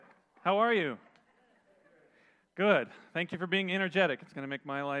How are you? Good. Thank you for being energetic. It's going to make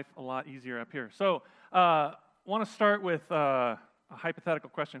my life a lot easier up here. So, want to start with a hypothetical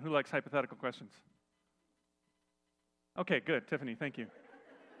question. Who likes hypothetical questions? Okay, good. Tiffany, thank you.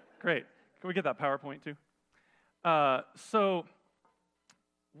 Great. Can we get that PowerPoint too? So,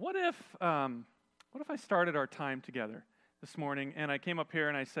 what if I started our time together this morning and I came up here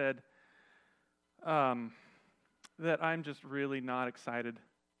and I said that I'm just really not excited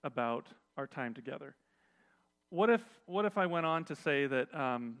about our time together? What if I went on to say that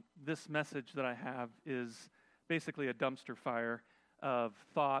this message that I have is basically a dumpster fire of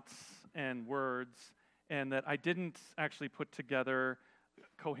thoughts and words, and that I didn't actually put together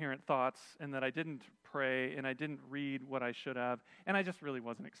coherent thoughts, and that I didn't pray, and I didn't read what I should have, and I just really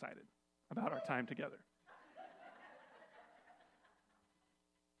wasn't excited about our time together?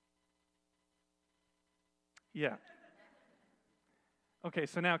 Yeah. Okay,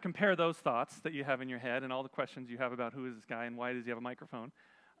 so now compare those thoughts that you have in your head and all the questions you have about who is this guy and why does he have a microphone.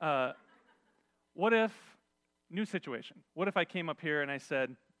 What if, new situation, what if I came up here and I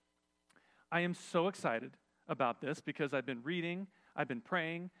said, I am so excited about this because I've been reading, I've been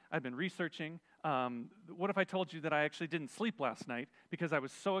praying, I've been researching. What if I told you that I actually didn't sleep last night because I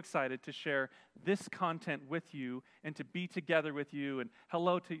was so excited to share this content with you and to be together with you, and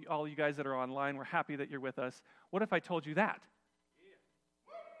hello to all you guys that are online, we're happy that you're with us. What if I told you that?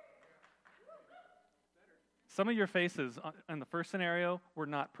 Some of your faces in the first scenario were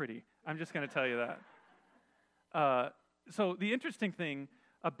not pretty. I'm just going to tell you that. So the interesting thing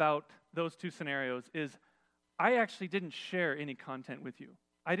about those two scenarios is I actually didn't share any content with you.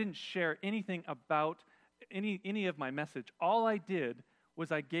 I didn't share anything about any of my message. All I did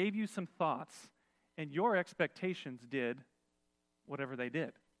was I gave you some thoughts, and your expectations did whatever they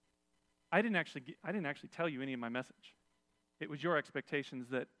did. I didn't actually tell you any of my message. It was your expectations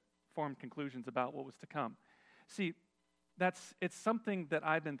that formed conclusions about what was to come. See, it's something that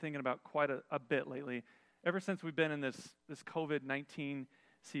I've been thinking about quite a bit lately. Ever since we've been in this COVID-19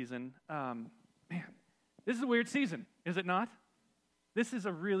 season, man, this is a weird season, is it not? This is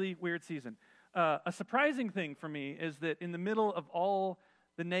a really weird season. A surprising thing for me is that in the middle of all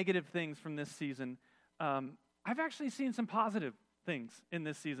the negative things from this season, I've actually seen some positive things in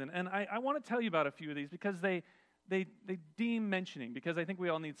this season. And I want to tell you about a few of these because they deem mentioning, because I think we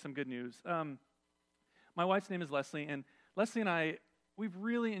all need some good news. My wife's name is Leslie, and Leslie and I, we've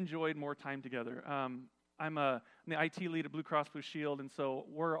really enjoyed more time together. I'm the IT lead at Blue Cross Blue Shield, and so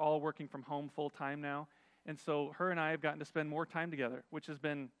we're all working from home full time now. And so her and I have gotten to spend more time together, which has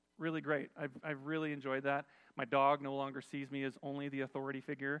been really great. I've really enjoyed that. My dog no longer sees me as only the authority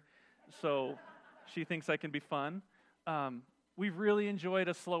figure, so she thinks I can be fun. We've really enjoyed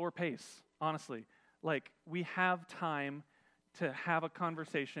a slower pace, honestly. Like, we have time to have a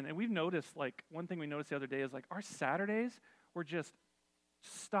conversation, and we've noticed, like, one thing we noticed the other day is, like, our Saturdays were just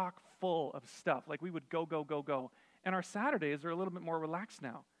stock full of stuff. Like, we would go, and our Saturdays are a little bit more relaxed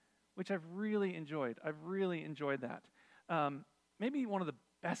now, which I've really enjoyed. I've really enjoyed that. Maybe one of the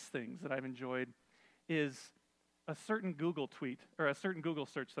best things that I've enjoyed is a certain Google tweet, or a certain Google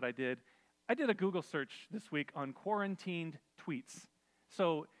search that I did. I did a Google search this week on quarantined tweets.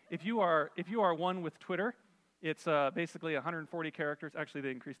 So if you are one with Twitter, it's basically 140 characters. Actually,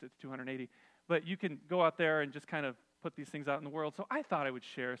 they increased it to 280. But you can go out there and just kind of put these things out in the world. So I thought I would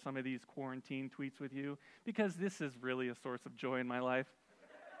share some of these quarantine tweets with you because this is really a source of joy in my life.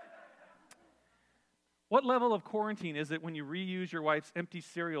 What level of quarantine is it when you reuse your wife's empty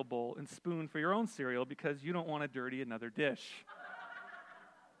cereal bowl and spoon for your own cereal because you don't want to dirty another dish?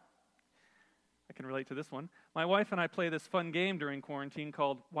 I can relate to this one. My wife and I play this fun game during quarantine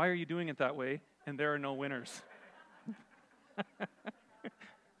called Why Are You Doing It That Way? And there are no winners.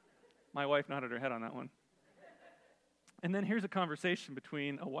 My wife nodded her head on that one. And then here's a conversation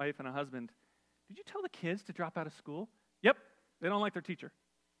between a wife and a husband. Did you tell the kids to drop out of school? Yep, they don't like their teacher.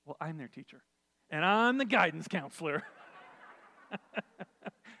 Well, I'm their teacher. And I'm the guidance counselor.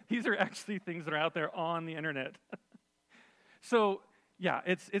 These are actually things that are out there on the internet. So, yeah,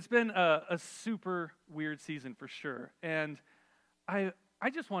 it's been a super weird season for sure. And I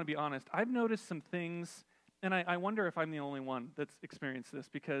just want to be honest. I've noticed some things, and I wonder if I'm the only one that's experienced this,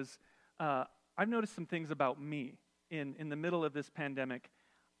 because I've noticed some things about me in the middle of this pandemic.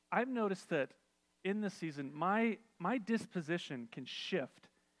 I've noticed that in this season, my disposition can shift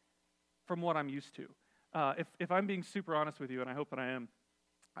from what I'm used to. If I'm being super honest with you, and I hope that I am,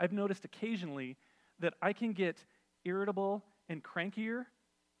 I've noticed occasionally that I can get irritable and crankier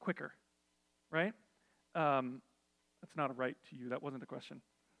quicker, right? That's not a right to you. That wasn't a question.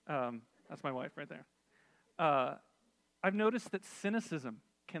 That's my wife right there. I've noticed that cynicism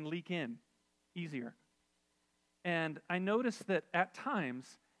can leak in easier. And I noticed that at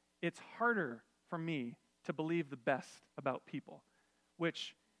times, it's harder for me to believe the best about people,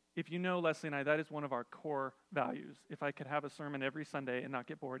 which, if you know Leslie and I, that is one of our core values. If I could have a sermon every Sunday and not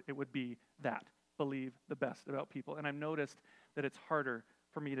get bored, it would be that, believe the best about people. And I've noticed that it's harder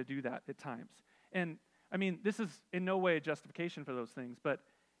for me to do that at times. And I mean, this is in no way a justification for those things, but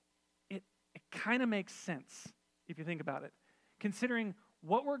it kind of makes sense if you think about it. Considering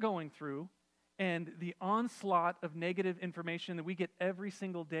what we're going through and the onslaught of negative information that we get every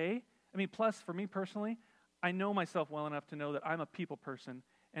single day. I mean, plus, for me personally, I know myself well enough to know that I'm a people person.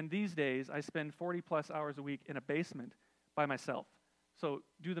 And these days, I spend 40 plus hours a week in a basement by myself. So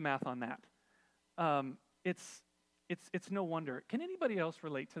do the math on that. It's no wonder. Can anybody else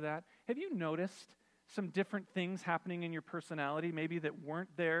relate to that? Have you noticed some different things happening in your personality, maybe that weren't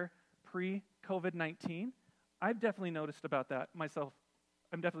there pre-COVID-19? I've definitely noticed about that myself.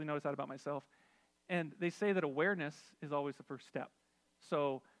 I've definitely noticed that about myself. And they say that awareness is always the first step.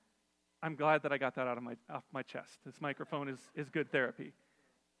 So I'm glad that I got that off my chest. This microphone is good therapy.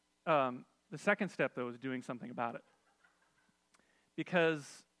 The second step, though, is doing something about it. Because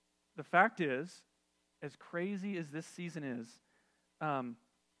the fact is, as crazy as this season is,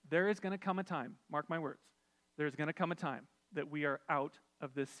 there is going to come a time, mark my words, there's going to come a time that we are out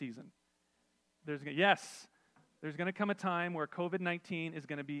of this season. There's going to come a time where COVID-19 is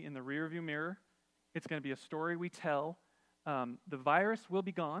going to be in the rearview mirror. It's going to be a story we tell. The virus will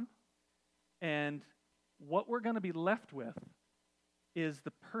be gone. And what we're going to be left with is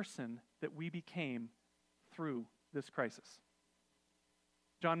the person that we became through this crisis.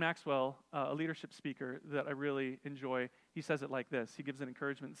 John Maxwell, a leadership speaker that I really enjoy, he says it like this. He gives an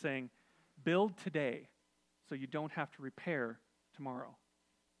encouragement saying, build today so you don't have to repair tomorrow.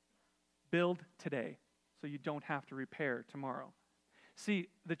 Build today so you don't have to repair tomorrow. See,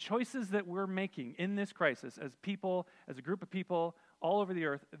 the choices that we're making in this crisis as people, as a group of people all over the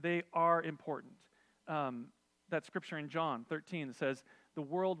earth, they are important. That scripture in John 13 says, the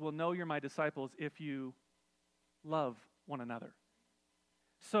world will know you're my disciples if you love one another.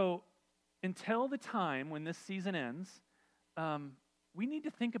 So until the time when this season ends, we need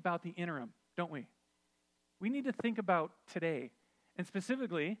to think about the interim, don't we? We need to think about today. And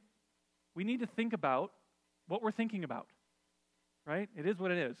specifically, we need to think about what we're thinking about, right? It is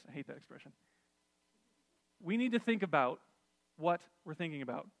what it is. I hate that expression. We need to think about what we're thinking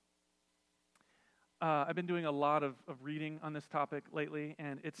about. I've been doing a lot of reading on this topic lately,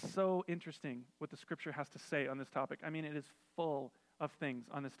 and it's so interesting what the Scripture has to say on this topic. I mean, it is full of things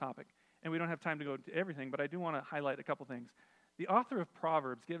on this topic, and we don't have time to go into everything, but I do want to highlight a couple things. The author of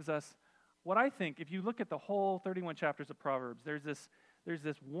Proverbs gives us what I think, if you look at the whole 31 chapters of Proverbs, there's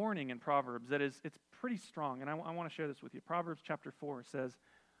this warning in Proverbs that it's pretty strong, and I want to share this with you. Proverbs chapter 4 says,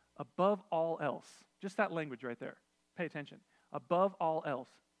 above all else, just that language right there, pay attention. Above all else,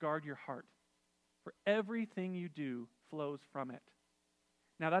 guard your heart, for everything you do flows from it.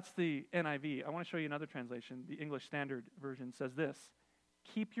 Now that's the NIV. I want to show you another translation. The English Standard Version says this,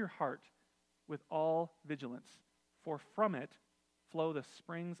 keep your heart with all vigilance, for from it flow the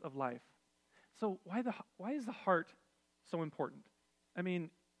springs of life. So why is the heart so important? I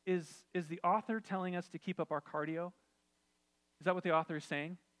mean, is the author telling us to keep up our cardio? Is that what the author is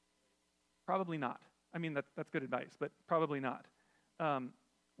saying? Probably not. I mean, that's good advice, but probably not.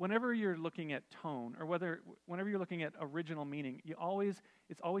 Whenever you're looking at tone, or whenever you're looking at original meaning,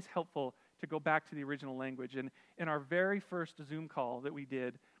 it's always helpful to go back to the original language. And in our very first Zoom call that we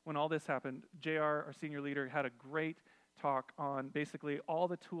did when all this happened, JR, our senior leader, had a great talk on basically all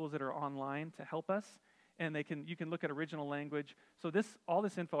the tools that are online to help us, and you can look at original language. So all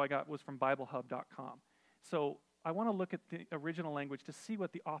this info I got was from BibleHub.com. So I want to look at the original language to see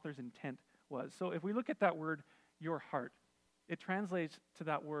what the author's intent was. So if we look at that word, your heart, it translates to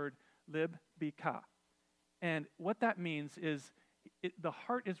that word lib bika. And what that means is the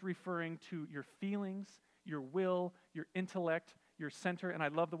heart is referring to your feelings, your will, your intellect, your center, and I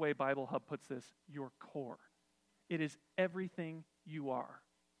love the way Bible Hub puts this, your core. It is everything you are,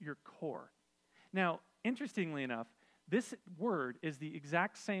 your core. Now, interestingly enough, this word is the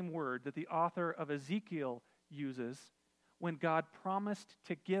exact same word that the author of Ezekiel uses when God promised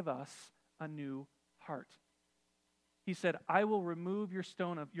to give us a new heart. He said, I will remove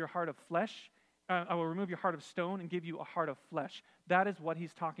your heart of flesh. I will remove your heart of stone and give you a heart of flesh. That is what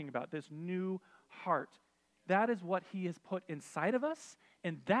he's talking about, this new heart. That is what he has put inside of us,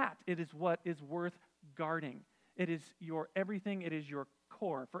 and that it is what is worth guarding. It is your everything. It is your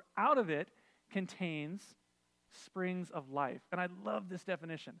core. For out of it contains springs of life. And I love this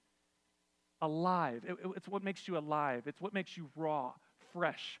definition. Alive. It's what makes you alive. It's what makes you raw,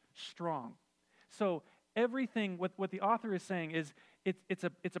 fresh, strong. So everything, what the author is saying is, it's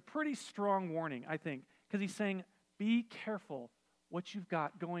a pretty strong warning, I think, because he's saying, be careful what you've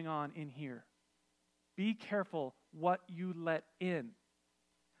got going on in here. Be careful what you let in.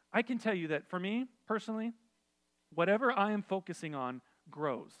 I can tell you that for me, personally, whatever I am focusing on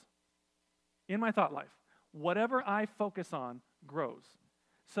grows. In my thought life, whatever I focus on grows.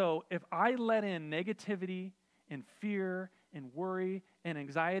 So if I let in negativity and fear and worry and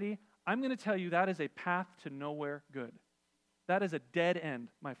anxiety, I'm going to tell you that is a path to nowhere good. That is a dead end,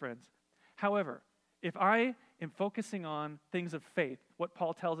 my friends. However, if I am focusing on things of faith, what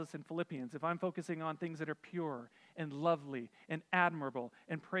Paul tells us in Philippians, if I'm focusing on things that are pure and lovely and admirable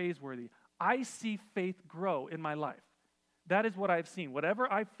and praiseworthy, I see faith grow in my life. That is what I've seen.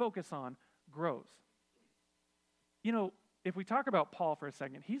 Whatever I focus on grows. You know, if we talk about Paul for a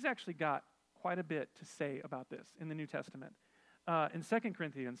second, he's actually got quite a bit to say about this in the New Testament. In 2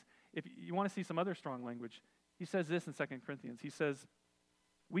 Corinthians, if you want to see some other strong language, he says this in 2 Corinthians. He says,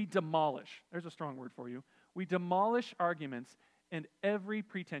 we demolish, there's a strong word for you, we demolish arguments and every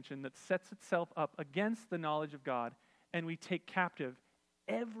pretension that sets itself up against the knowledge of God, and we take captive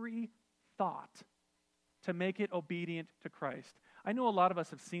every thought to make it obedient to Christ. I know a lot of us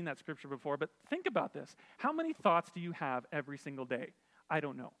have seen that scripture before, but think about this. How many thoughts do you have every single day? I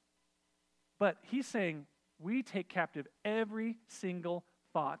don't know. But he's saying we take captive every single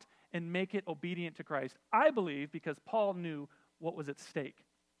thought and make it obedient to Christ. I believe because Paul knew what was at stake.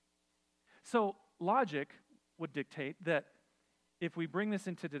 So logic would dictate that if we bring this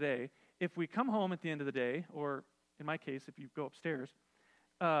into today, if we come home at the end of the day, or in my case, if you go upstairs,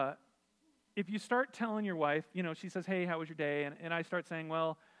 if you start telling your wife, you know, she says, hey, how was your day? And I start saying,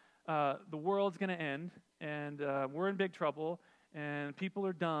 well, the world's going to end, and we're in big trouble, and people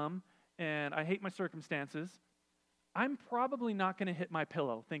are dumb, and I hate my circumstances, I'm probably not going to hit my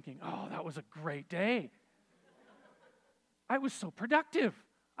pillow thinking, oh, that was a great day. I was so productive.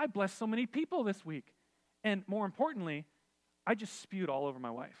 I blessed so many people this week. And more importantly, I just spewed all over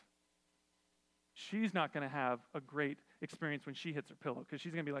my wife. She's not going to have a great experience when she hits her pillow because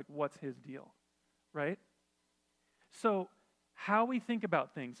she's going to be like, what's his deal? Right? So how we think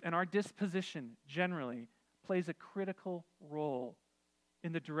about things and our disposition generally plays a critical role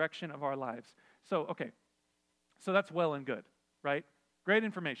in the direction of our lives. So, okay. So that's well and good, right? Great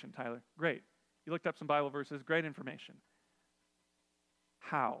information, Tyler. Great. You looked up some Bible verses. Great information.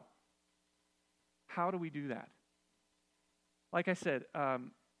 How? How do we do that? Like I said,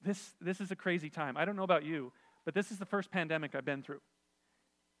 this is a crazy time. I don't know about you, but this is the first pandemic I've been through.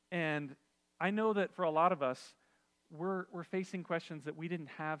 And I know that for a lot of us, we're facing questions that we didn't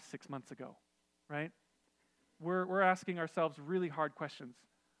have 6 months ago, right? We're asking ourselves really hard questions.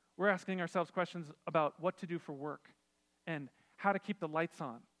 We're asking ourselves questions about what to do for work and how to keep the lights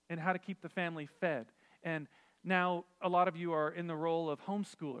on and how to keep the family fed. And now a lot of you are in the role of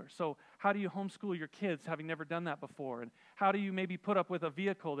homeschooler. So how do you homeschool your kids having never done that before? And how do you maybe put up with a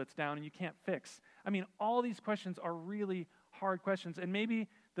vehicle that's down and you can't fix? I mean, all these questions are really hard questions. And maybe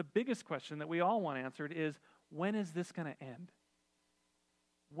the biggest question that we all want answered is, when is this going to end?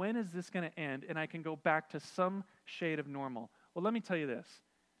 When is this going to end and I can go back to some shade of normal? Well, let me tell you this.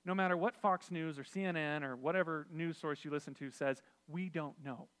 No matter what Fox News or CNN or whatever news source you listen to says, we don't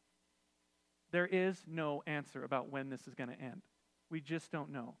know. There is no answer about when this is going to end. We just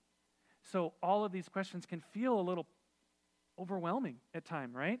don't know. So all of these questions can feel a little overwhelming at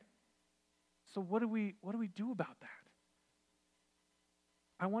times, right? So what do we do about that?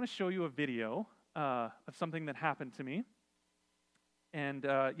 I want to show you a video of something that happened to me. And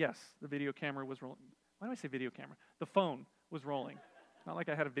yes, the video camera was rolling. Why do I say video camera? The phone was rolling. Not like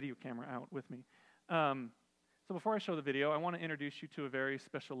I had a video camera out with me. So before I show the video, I want to introduce you to a very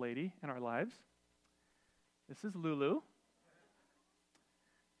special lady in our lives. This is Lulu.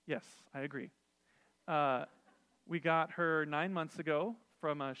 Yes, I agree. We got her 9 months ago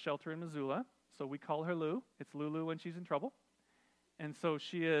from a shelter in Missoula, so we call her Lou. It's Lulu when she's in trouble. And so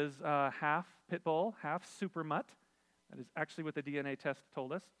she is half pit bull, half super mutt. That is actually what the DNA test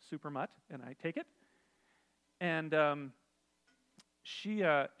told us, super mutt, and I take it. And she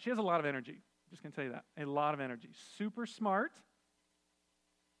has a lot of energy. I'm just going to tell you that. A lot of energy. Super smart,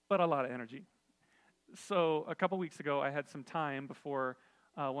 but a lot of energy. So a couple weeks ago, I had some time before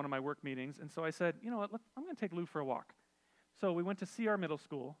one of my work meetings, and so I said, you know what, I'm going to take Lou for a walk. So we went to CR Middle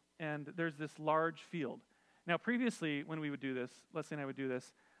School, and there's this large field. Now, previously, when we would do this, Leslie and I would do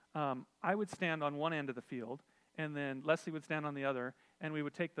this, I would stand on one end of the field, and then Leslie would stand on the other, and we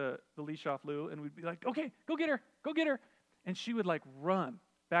would take the leash off Lou, and we'd be like, okay, go get her. And she would like run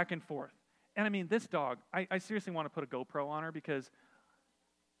back and forth. And I mean, this dog, I seriously want to put a GoPro on her because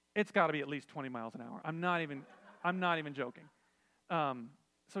It's got to be at least 20 miles an hour. I'm not even joking.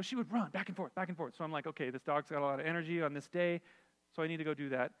 So she would run back and forth, back and forth. So I'm like, okay, this dog's got a lot of energy on this day, so I need to go do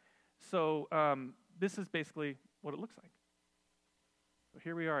that. So this is basically what it looks like. So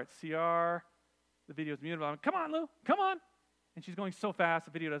here we are at CR. The video's muted. I'm like, come on, Lou, come on. And she's going so fast,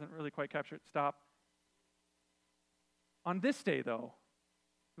 the video doesn't really quite capture it. Stop. On this day, though,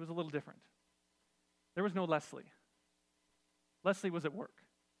 it was a little different. There was no Leslie. Leslie was at work.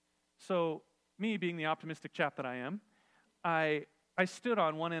 So me, being the optimistic chap that I am, I stood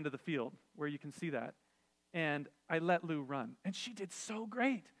on one end of the field where you can see that, and I let Lou run. And she did so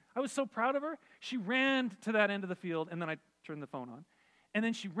great. I was so proud of her. She ran to that end of the field, and then I turned the phone on. And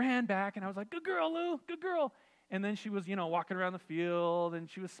then she ran back, and I was like, good girl, Lou, good girl. And then she was, walking around the field, and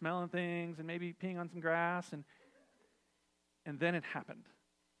she was smelling things and maybe peeing on some grass, and then it happened.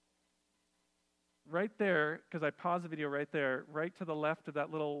 Right there, because I paused the video right there, right to the left of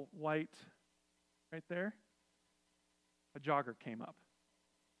that little white, right there, a jogger came up.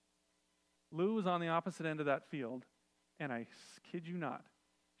 Lou was on the opposite end of that field, and I kid you not,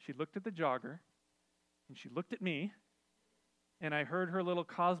 she looked at the jogger, and she looked at me, and I heard her little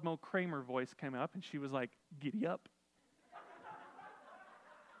Cosmo Kramer voice come up, and she was like, giddy up.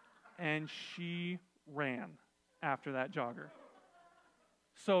 And she ran after that jogger.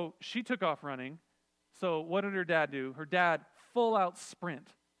 So she took off running. So what did her dad do? Her dad, full out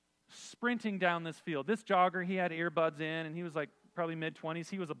sprinting down this field. This jogger, he had earbuds in, and he was like probably mid-20s.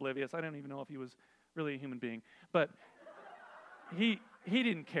 He was oblivious. I don't even know if he was really a human being. But he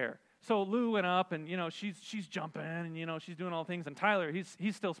didn't care. So Lou went up, and, she's jumping, and, she's doing all things. And Tyler,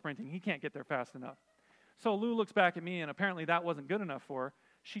 he's still sprinting. He can't get there fast enough. So Lou looks back at me, and apparently that wasn't good enough for her.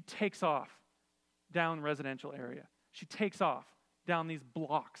 She takes off down the residential area. She takes off down these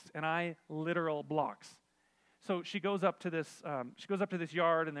blocks, and literal blocks. So she goes up to this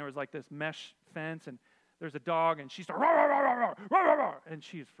yard, and there was like this mesh fence, and there's a dog, and she starts, rah, rah, rah, rah, rah, rah, rah, and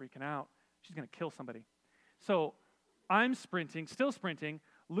she's freaking out. She's going to kill somebody. So I'm sprinting, still sprinting.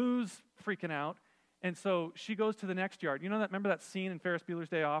 Lou's freaking out, and so she goes to the next yard. Remember that scene in Ferris Bueller's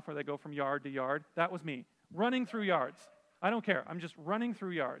Day Off where they go from yard to yard? That was me, running through yards. I don't care. I'm just running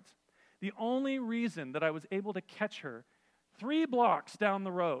through yards. The only reason that I was able to catch her 3 blocks down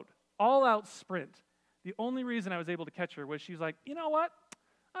the road, all out sprint, the only reason I was able to catch her was she's like, you know what?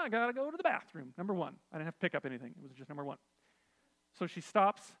 I got to go to the bathroom, number 1. I didn't have to pick up anything. It was just number 1. So she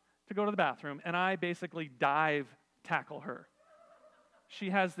stops to go to the bathroom, and I basically dive tackle her. She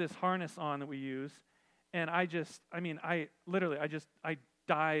has this harness on that we use, and I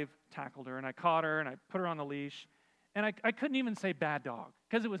dive tackled her, and I caught her, and I put her on the leash, and I couldn't even say bad dog,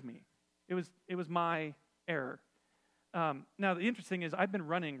 because it was me. It was my error. Now, the interesting is I've been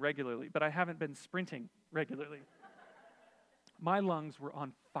running regularly, but I haven't been sprinting regularly. My lungs were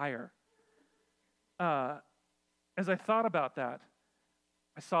on fire. As I thought about that,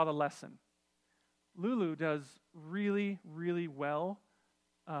 I saw the lesson. Lulu does really, really well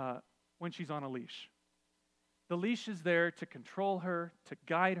when she's on a leash. The leash is there to control her, to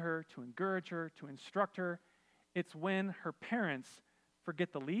guide her, to encourage her, to instruct her. It's when her parents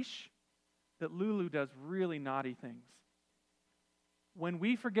forget the leash that Lulu does really naughty things. When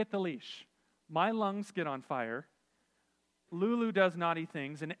we forget the leash, my lungs get on fire, Lulu does naughty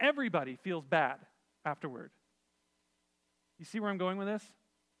things, and everybody feels bad afterward. You see where I'm going with this?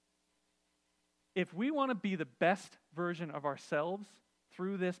 If we want to be the best version of ourselves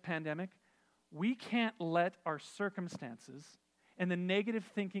through this pandemic, we can't let our circumstances and the negative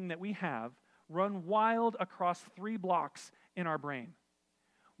thinking that we have run wild across 3 blocks in our brain.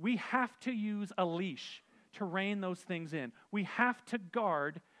 We have to use a leash to rein those things in. We have to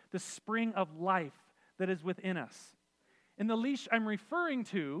guard the spring of life that is within us. And the leash I'm referring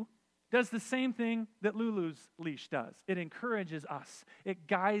to does the same thing that Lulu's leash does. It encourages us, it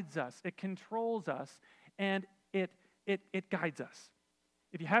guides us, it controls us, and it guides us.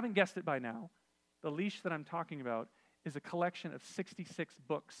 If you haven't guessed it by now, the leash that I'm talking about is a collection of 66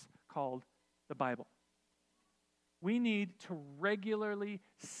 books called the Bible. We need to regularly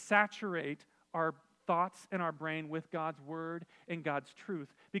saturate our thoughts and our brain with God's word and God's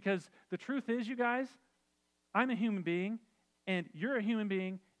truth. Because the truth is, you guys, I'm a human being, and you're a human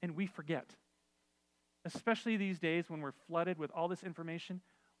being, and we forget. Especially these days when we're flooded with all this information,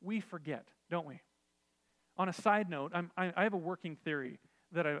 we forget, don't we? On a side note, I have a working theory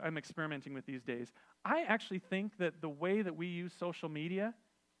that I'm experimenting with these days. I actually think that the way that we use social media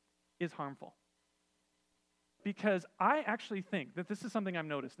is harmful. Because I actually think that this is something I've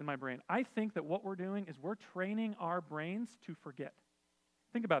noticed in my brain. I think that what we're doing is we're training our brains to forget.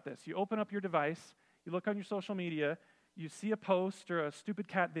 Think about this. You open up your device, you look on your social media, you see a post or a stupid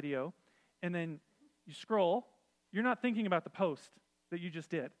cat video, and then you scroll. You're not thinking about the post that you just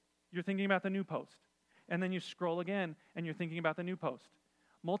did. You're thinking about the new post. And then you scroll again, and you're thinking about the new post.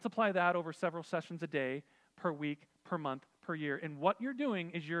 Multiply that over several sessions a day, per week, per month, per year. And what you're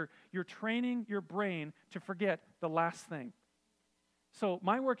doing is you're training your brain to forget the last thing. So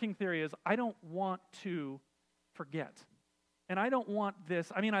my working theory is I don't want to forget. And I don't want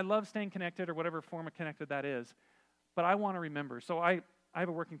this. I mean, I love staying connected or whatever form of connected that is, but I want to remember. So I have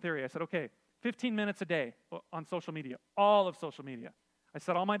a working theory. I said, okay, 15 minutes a day on social media, all of social media. I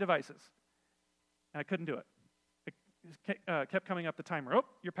set all my devices, and I couldn't do it. It kept coming up the timer. Oh,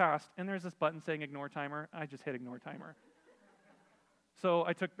 you're past. And there's this button saying ignore timer. I just hit ignore timer. So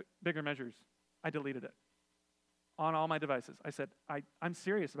I took bigger measures. I deleted it on all my devices. I said, I'm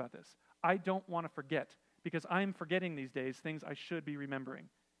serious about this. I don't want to forget because I'm forgetting these days things I should be remembering.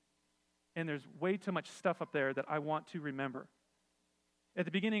 And there's way too much stuff up there that I want to remember. At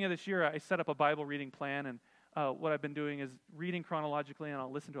the beginning of this year, I set up a Bible reading plan, and what I've been doing is reading chronologically, and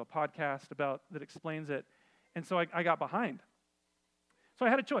I'll listen to a podcast that explains it. And so I got behind. So I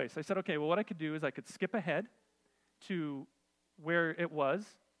had a choice. I said, okay, well, what I could do is I could skip ahead to where it was,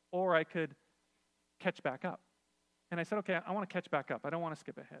 or I could catch back up. And I said, okay, I want to catch back up. I don't want to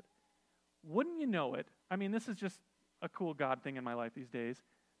skip ahead. Wouldn't you know it? I mean, this is just a cool God thing in my life these days.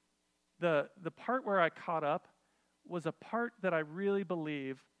 The part where I caught up was a part that I really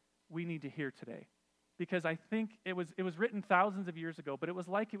believe we need to hear today. Because I think it was written thousands of years ago, but it was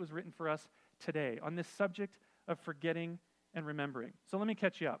like it was written for us today on this subject of forgetting and remembering. So let me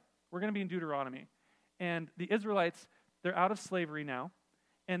catch you up. We're going to be in Deuteronomy. And the Israelites, they're out of slavery now,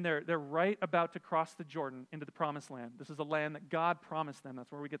 and they're right about to cross the Jordan into the promised land. This is a land that God promised them.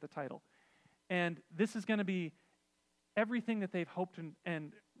 That's where we get the title. And this is going to be everything that they've hoped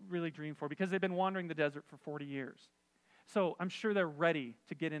and really dreamed for because they've been wandering the desert for 40 years. So I'm sure they're ready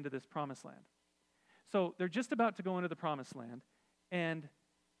to get into this promised land. So they're just about to go into the promised land, and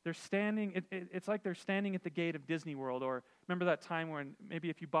they're standing, it's like they're standing at the gate of Disney World, or remember that time when maybe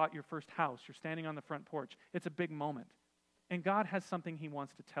if you bought your first house, you're standing on the front porch. It's a big moment. And God has something he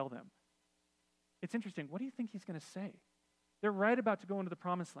wants to tell them. It's interesting. What do you think he's going to say? They're right about to go into the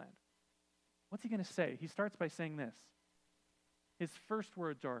promised land. What's he going to say? He starts by saying this. His first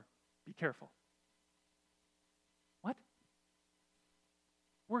words are, be careful. What?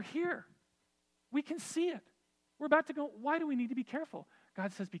 We're here. We can see it. We're about to go. Why do we need to be careful?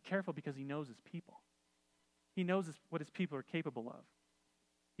 God says be careful because he knows his people. He knows what his people are capable of.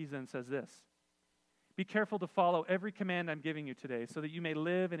 He then says this. Be careful to follow every command I'm giving you today so that you may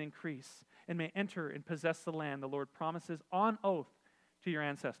live and increase and may enter and possess the land the Lord promises on oath to your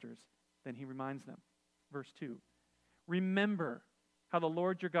ancestors. Then he reminds them. Verse 2. Remember how the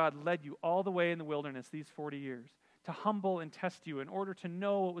Lord your God led you all the way in the wilderness these 40 years to humble and test you in order to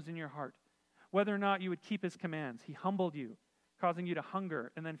know what was in your heart, whether or not you would keep his commands. He humbled you, causing you to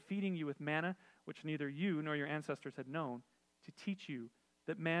hunger, and then feeding you with manna, which neither you nor your ancestors had known, to teach you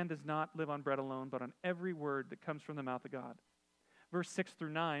that man does not live on bread alone, but on every word that comes from the mouth of God. Verse 6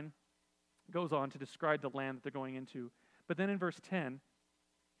 through 9 goes on to describe the land that they're going into. But then in verse 10,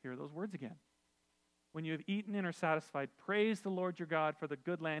 here are those words again. When you have eaten and are satisfied, praise the Lord your God for the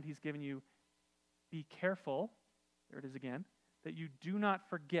good land he's given you. Be careful, there it is again, that you do not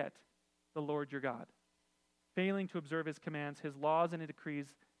forget the Lord your God, failing to observe his commands, his laws, and his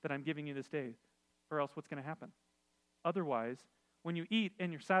decrees that I'm giving you this day. Or else what's going to happen? Otherwise, when you eat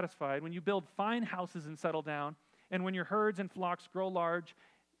and you're satisfied, when you build fine houses and settle down, and when your herds and flocks grow large,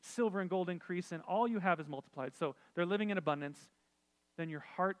 silver and gold increase, and all you have is multiplied. So they're living in abundance. Then your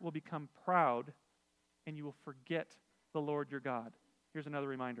heart will become proud, and you will forget the Lord your God. Here's another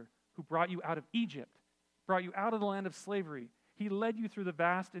reminder. Who brought you out of Egypt, brought you out of the land of slavery. He led you through the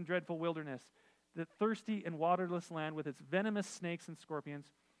vast and dreadful wilderness, the thirsty and waterless land with its venomous snakes and scorpions.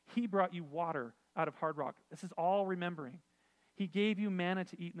 He brought you water out of hard rock. This is all remembering. He gave you manna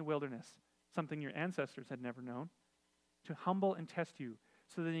to eat in the wilderness, something your ancestors had never known, to humble and test you,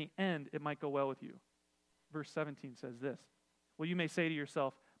 so that in the end it might go well with you. Verse 17 says this. Well, you may say to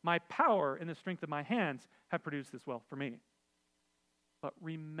yourself, my power and the strength of my hands have produced this wealth for me. But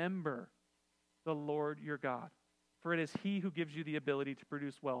remember the Lord your God, for it is he who gives you the ability to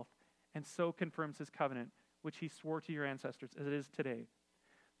produce wealth, and so confirms his covenant, which he swore to your ancestors, as it is today.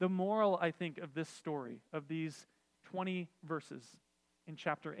 The moral, I think, of this story, of these 20 verses in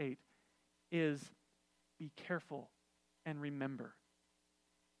chapter 8, is be careful and remember.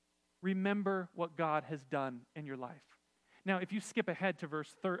 Remember what God has done in your life. Now, if you skip ahead to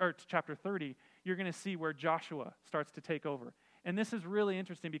to chapter 30, you're going to see where Joshua starts to take over. And this is really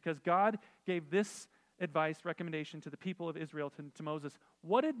interesting because God gave this advice, recommendation to the people of Israel, to Moses.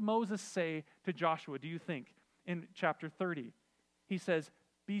 What did Moses say to Joshua, do you think, in chapter 30? He says,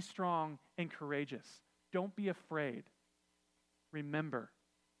 be strong and courageous. Don't be afraid. Remember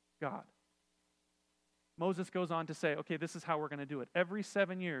God. Moses goes on to say, okay, this is how we're going to do it. Every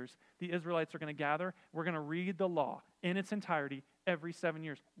 7 years, the Israelites are going to gather. We're going to read the law in its entirety every 7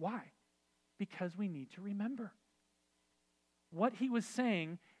 years. Why? Because we need to remember. What he was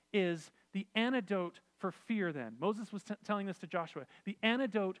saying is the antidote for fear then. Moses was telling this to Joshua. The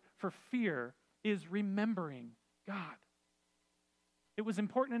antidote for fear is remembering God. It was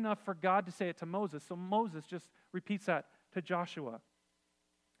important enough for God to say it to Moses, so Moses just repeats that to Joshua.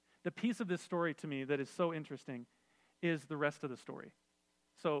 The piece of this story to me that is so interesting is the rest of the story.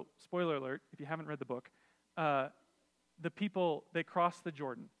 So, spoiler alert, if you haven't read the book, the people, they cross the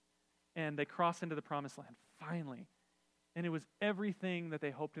Jordan, and they cross into the Promised Land, finally. And it was everything that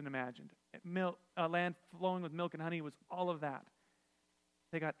they hoped and imagined. Land flowing with milk and honey was all of that.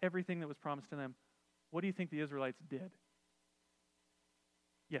 They got everything that was promised to them. What do you think the Israelites did?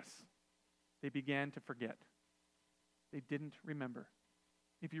 Yes, they began to forget. They didn't remember.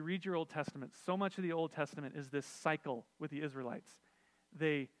 If you read your Old Testament, so much of the Old Testament is this cycle with the Israelites.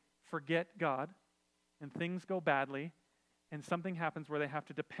 They forget God, and things go badly, and something happens where they have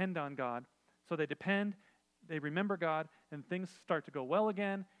to depend on God. So they depend, they remember God, and things start to go well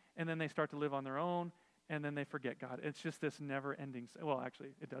again, and then they start to live on their own, and then they forget God. It's just this never-ending, well, actually,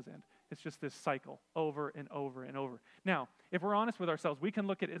 it does end. It's just this cycle over and over and over. Now, if we're honest with ourselves, we can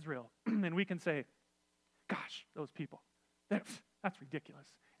look at Israel, and we can say, gosh, those people, that's ridiculous.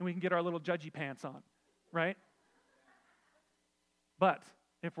 And we can get our little judgy pants on, right? But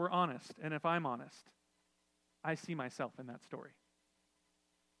if we're honest, and if I'm honest, I see myself in that story.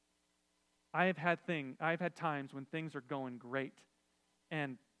 I've had times when things are going great,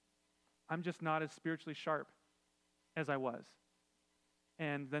 and I'm just not as spiritually sharp as I was.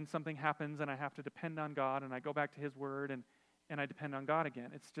 And then something happens, and I have to depend on God, and I go back to His Word, and I depend on God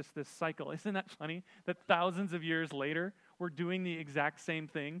again. It's just this cycle. Isn't that funny that thousands of years later, we're doing the exact same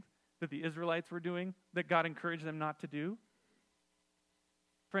thing that the Israelites were doing, that God encouraged them not to do?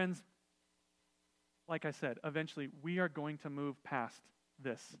 Friends, like I said, eventually we are going to move past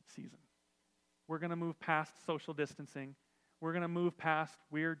this season. We're going to move past social distancing. We're going to move past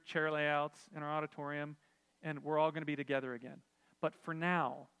weird chair layouts in our auditorium, and we're all going to be together again. But for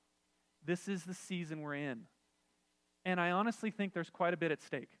now, this is the season we're in. And I honestly think there's quite a bit at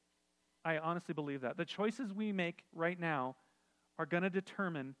stake. I honestly believe that. The choices we make right now are going to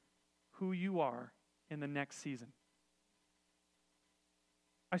determine who you are in the next season.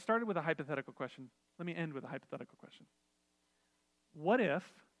 I started with a hypothetical question. Let me end with a hypothetical question. What if,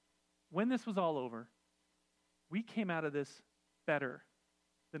 when this was all over, we came out of this better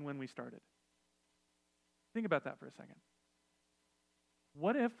than when we started? Think about that for a second.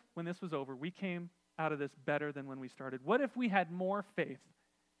 What if, when this was over, we came out of this better than when we started? What if we had more faith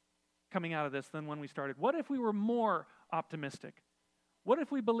coming out of this than when we started? What if we were more optimistic? What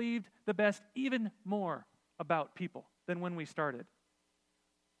if we believed the best even more about people than when we started?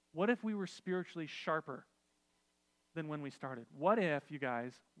 What if we were spiritually sharper than when we started? What if, you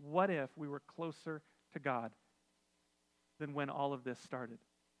guys, what if we were closer to God than when all of this started?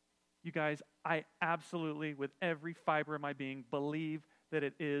 You guys, I absolutely, with every fiber of my being, believe that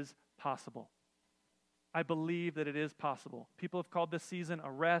it is possible. I believe that it is possible. People have called this season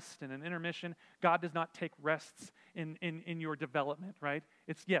a rest and an intermission. God does not take rests in your development, right?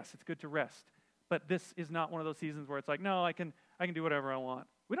 It's good to rest. But this is not one of those seasons where it's like, no, I can do whatever I want.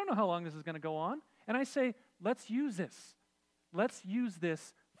 We don't know how long this is going to go on. And I say, let's use this. Let's use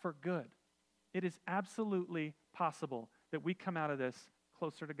this for good. It is absolutely possible that we come out of this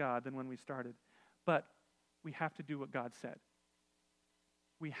closer to God than when we started. But we have to do what God said.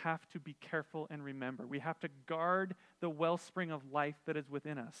 We have to be careful and remember. We have to guard the wellspring of life that is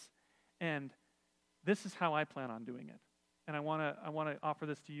within us. And this is how I plan on doing it. And I want to offer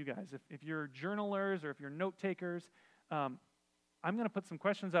this to you guys. If you're journalers or if you're note takers, I'm going to put some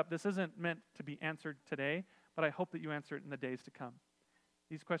questions up. This isn't meant to be answered today, but I hope that you answer it in the days to come.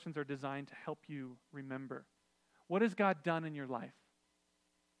 These questions are designed to help you remember. What has God done in your life?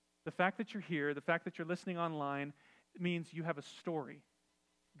 The fact that you're here, the fact that you're listening online, means you have a story.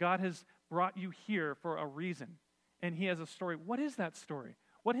 God has brought you here for a reason, and He has a story. What is that story?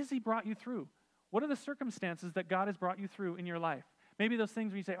 What has He brought you through? What are the circumstances that God has brought you through in your life? Maybe those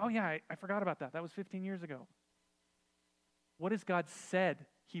things where you say, oh yeah, I forgot about that. That was 15 years ago. What has God said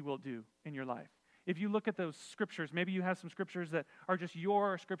He will do in your life? If you look at those scriptures, maybe you have some scriptures that are just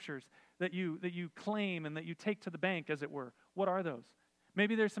your scriptures that you claim and that you take to the bank, as it were. What are those?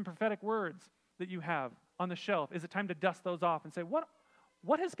 Maybe there's some prophetic words that you have on the shelf, is it time to dust those off and say,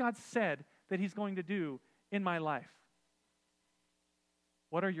 what has God said that he's going to do in my life?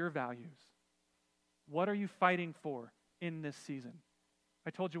 What are your values? What are you fighting for in this season? I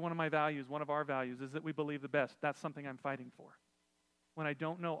told you one of our values is that we believe the best. That's something I'm fighting for. When I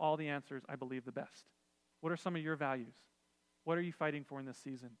don't know all the answers, I believe the best. What are some of your values? What are you fighting for in this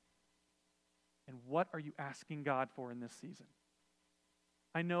season? And what are you asking God for in this season?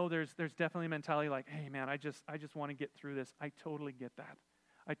 I know there's definitely a mentality like, hey man, I just want to get through this. I totally get that.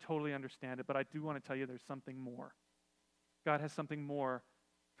 I totally understand it, but I do want to tell you there's something more. God has something more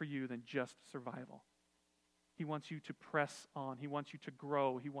for you than just survival. He wants you to press on. He wants you to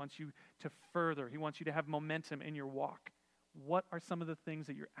grow. He wants you to further. He wants you to have momentum in your walk. What are some of the things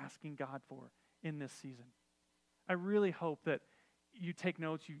that you're asking God for in this season? I really hope that you take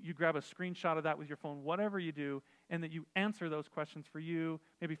notes, you grab a screenshot of that with your phone, whatever you do, and that you answer those questions for you,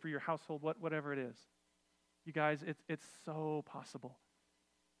 maybe for your household, whatever it is. You guys, it's so possible.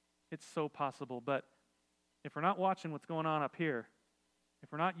 It's so possible. But if we're not watching what's going on up here,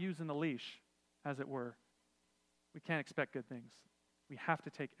 if we're not using the leash, as it were, we can't expect good things. We have to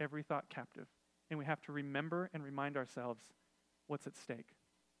take every thought captive, and we have to remember and remind ourselves what's at stake.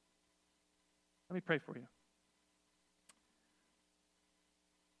 Let me pray for you.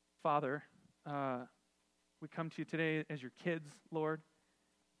 Father, we come to you today as your kids, Lord.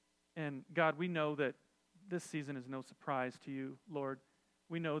 And God, we know that this season is no surprise to you, Lord.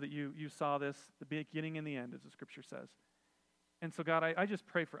 We know that you saw this, the beginning and the end, as the scripture says. And so, God, I just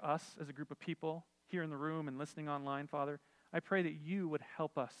pray for us as a group of people here in the room and listening online, Father. I pray that you would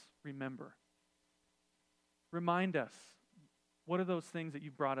help us remember. Remind us, what are those things that you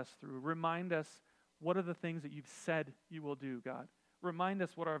brought us through? Remind us, what are the things that you've said you will do, God? Remind us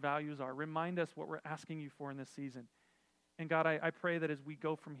what our values are. Remind us what we're asking you for in this season. And God, I pray that as we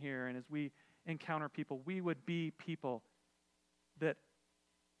go from here and as we encounter people, we would be people that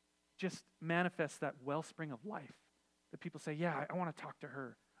just manifest that wellspring of life. That people say, yeah, I want to talk to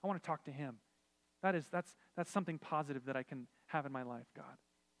her. I want to talk to him. That's something positive that I can have in my life, God.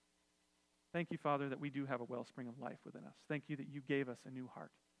 Thank you, Father, that we do have a wellspring of life within us. Thank you that you gave us a new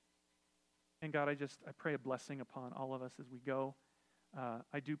heart. And God, I pray a blessing upon all of us as we go.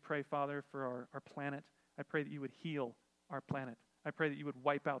 I do pray, Father, for our planet. I pray that you would heal our planet. I pray that you would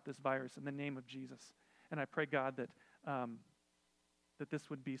wipe out this virus in the name of Jesus. And I pray, God, that this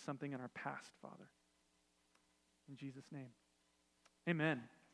would be something in our past, Father. In Jesus' name, amen.